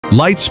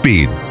Light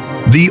speed,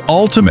 the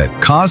ultimate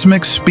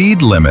cosmic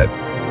speed limit.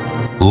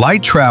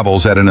 Light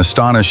travels at an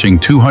astonishing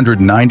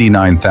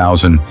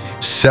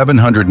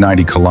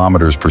 299,790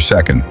 kilometers per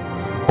second,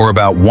 or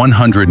about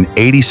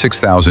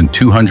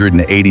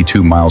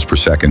 186,282 miles per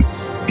second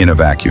in a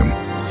vacuum.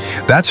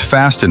 That's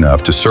fast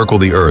enough to circle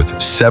the Earth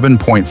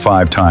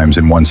 7.5 times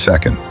in 1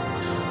 second.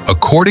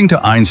 According to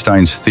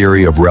Einstein's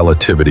theory of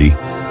relativity,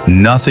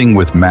 nothing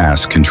with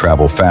mass can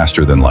travel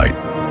faster than light.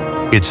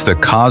 It's the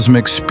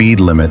cosmic speed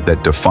limit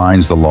that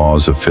defines the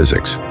laws of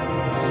physics.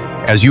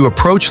 As you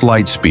approach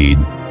light speed,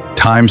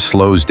 time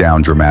slows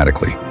down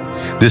dramatically.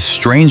 This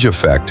strange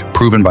effect,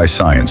 proven by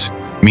science,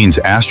 means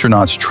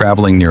astronauts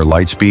traveling near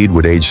light speed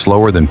would age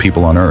slower than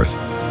people on Earth.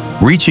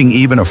 Reaching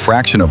even a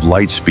fraction of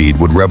light speed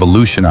would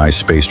revolutionize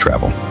space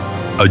travel.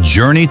 A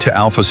journey to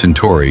Alpha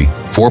Centauri,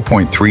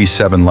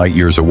 4.37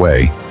 light-years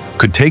away,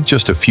 could take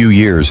just a few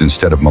years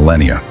instead of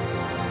millennia.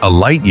 A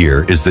light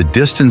year is the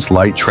distance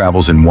light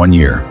travels in 1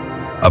 year,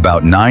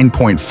 about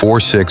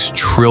 9.46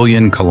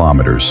 trillion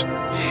kilometers.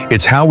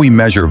 It's how we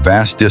measure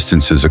vast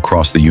distances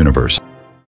across the universe.